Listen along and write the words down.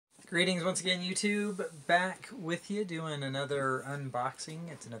Greetings once again, YouTube. Back with you doing another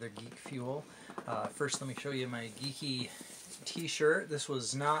unboxing. It's another Geek Fuel. First, let me show you my geeky t-shirt. This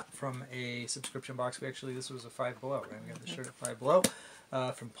was not from a subscription box. This was a Five Below. We got the shirt at Five Below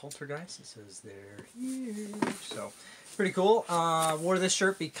from Poltergeist. It says they're huge. So, pretty cool. Wore this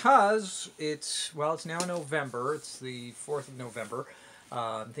shirt because it's now November. It's the 4th of November.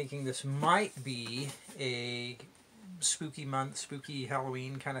 I'm thinking this might be a spooky month, spooky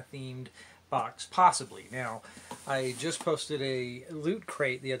Halloween kind of themed box, possibly. Now, I just posted a loot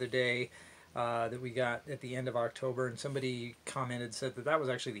crate the other day that we got at the end of October, and somebody said that was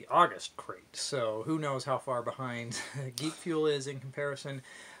actually the August crate. So who knows how far behind Geek Fuel is in comparison,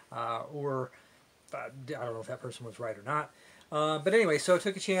 or I don't know if that person was right or not. But anyway, so I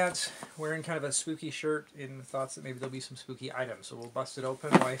took a chance wearing kind of a spooky shirt in the thoughts that maybe there'll be some spooky items. So we'll bust it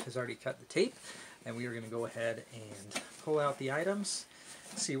open. My wife has already cut the tape, and we are going to go ahead and pull out the items,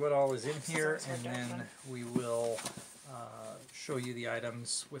 see what all is in here, and then we will show you the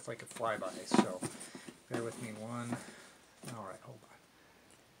items with like a flyby. So bear with me one. Alright, hold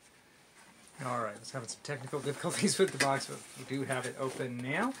on. Alright, let's having some technical difficulties with the box, but we do have it open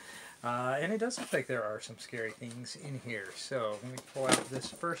now. And it does look like there are some scary things in here. So let me pull out this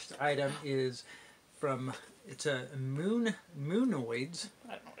first item. Is from, it's a moonoids.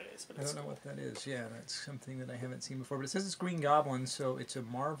 I don't know what it is, but I don't know what that is. Yeah, that's something that I haven't seen before. But it says it's Green Goblin, so it's a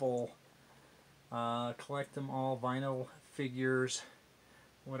Marvel collect them all vinyl figures.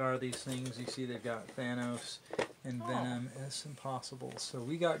 What are these things? You see they've got Thanos and Venom as Impossible. So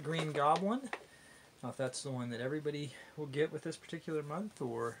we got Green Goblin. I don't know if that's the one that everybody will get with this particular month,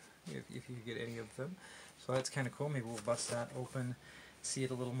 or if you get any of them. So that's kind of cool. Maybe we'll bust that open, see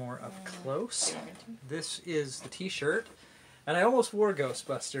it a little more up close. This is the t-shirt, and I almost wore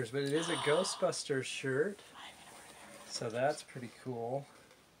Ghostbusters, but it is a Ghostbusters shirt, so that's pretty cool.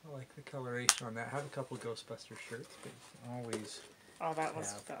 I like the coloration on that. I have a couple of Ghostbusters shirts, but always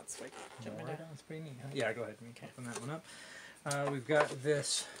that's like jumping down. That's pretty neat. Yeah, go ahead and open that one up. We've got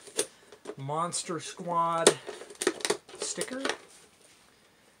this Monster Squad sticker,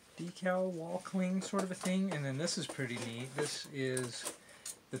 decal, wall cling sort of a thing, and then this is pretty neat. This is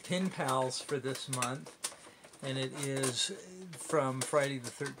the pin pals for this month, and it is from Friday the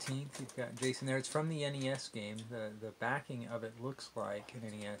 13th. You've got Jason there. It's from the NES game. The backing of it looks like an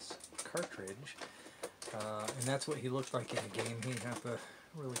NES cartridge, and that's what he looked like in the game. He has a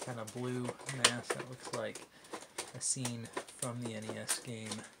really kind of blue mask that looks like a scene from the NES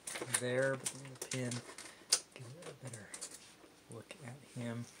game there, but the little pin gives it a better look at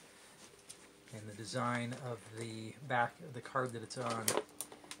him. And the design of the back of the card that it's on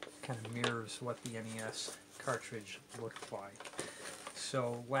kind of mirrors what the NES cartridge looked like.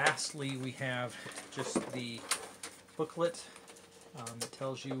 So lastly, we have just the booklet that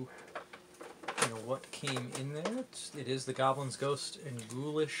tells you, what came in there. It is the Goblins, Ghost, and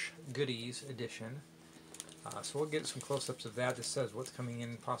Ghoulish Goodies edition. So we'll get some close-ups of that. This says what's coming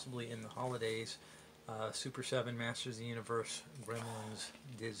in possibly in the holidays. Super 7, Masters of the Universe, Gremlins,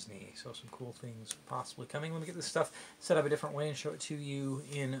 Disney. So some cool things possibly coming. Let me get this stuff set up a different way and show it to you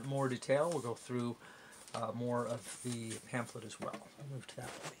in more detail. We'll go through more of the pamphlet as well. I'll move to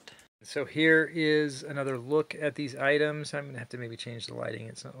that point. So here is another look at these items. I'm going to have to maybe change the lighting.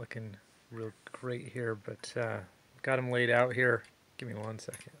 It's not looking real great here, but got them laid out here. Give me 1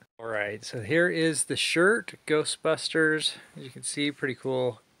 second. Alright, so here is the shirt, Ghostbusters. As you can see, pretty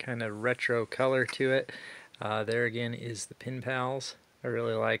cool kind of retro color to it. There again is the pin pals. I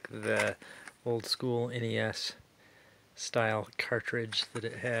really like the old school NES style cartridge that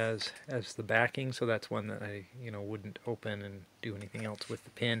it has as the backing, so that's one that I wouldn't open and do anything else with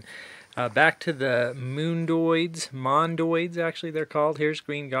the pin. Back to the Mondoids actually they're called. Here's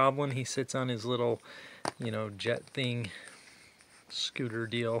Green Goblin. He sits on his little jet thing, scooter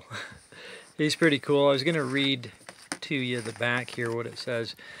deal. He's pretty cool. I was going to read to you the back here what it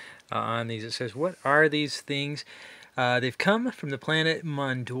says on these. It says, what are these things? They've come from the planet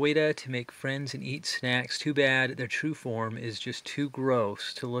Mondoida to make friends and eat snacks. Too bad their true form is just too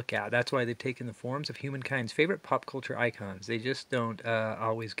gross to look at. That's why they've taken the forms of humankind's favorite pop culture icons. They just don't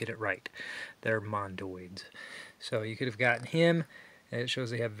always get it right. They're Mondoids. So you could have gotten him. And it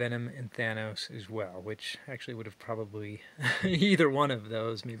shows they have Venom and Thanos as well, which actually would have probably either one of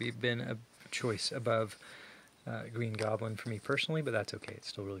those maybe been a choice above Green Goblin for me personally, but that's okay. It's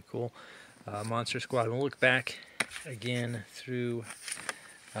still really cool. Monster Squad. We'll look back again through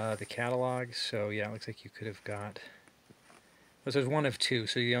the catalog. So yeah, it looks like you could have got. Well, there's one of two,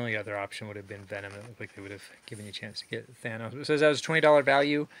 so the only other option would have been Venom. It looked like they would have given you a chance to get Thanos. It says that was $20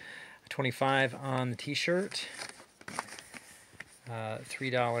 value, $25 on the T-shirt.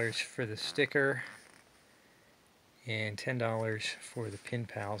 $3 for the sticker, and $10 for the pin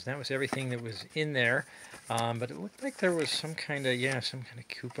pals. And that was everything that was in there. But it looked like there was some kind of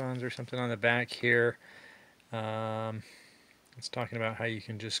coupons or something on the back here. It's talking about how you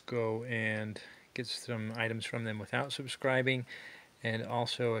can just go and get some items from them without subscribing, and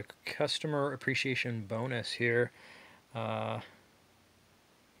also a customer appreciation bonus here, valid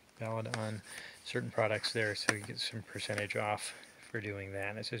on certain products there, so you get some percentage off for doing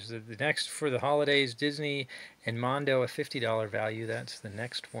that. And it says the next for the holidays, Disney and Mondo, a $50 value. That's the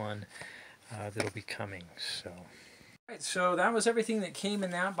next one that'll be coming. So. Right, so that was everything that came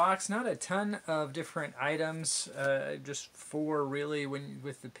in that box. Not a ton of different items, just 4 really,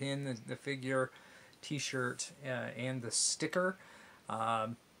 with the pin, the figure, t-shirt, and the sticker.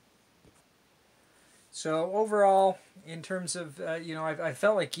 So overall, in terms of, I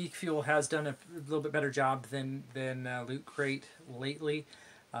felt like Geek Fuel has done a little bit better job than Loot Crate lately.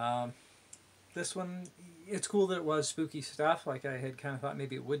 This one, it's cool that it was spooky stuff, like I had kind of thought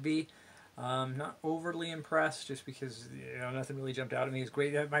maybe it would be. Not overly impressed, just because nothing really jumped out at me. It's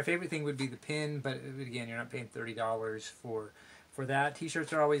great. My favorite thing would be the pin, but again, you're not paying $30 for that.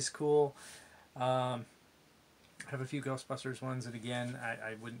 T-shirts are always cool. I have a few Ghostbusters ones, and again,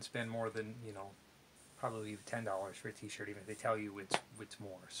 I wouldn't spend more than probably $10 for a t-shirt, even if they tell you it's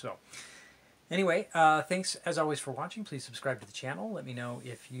more. So anyway, thanks as always for watching. Please subscribe to the channel. Let me know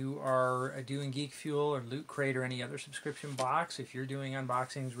if you are doing Geek Fuel or Loot Crate or any other subscription box. If you're doing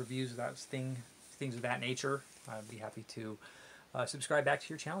unboxings, reviews, things of that nature, I'd be happy to subscribe back to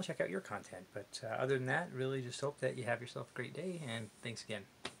your channel, check out your content. But other than that, really just hope that you have yourself a great day, and thanks again.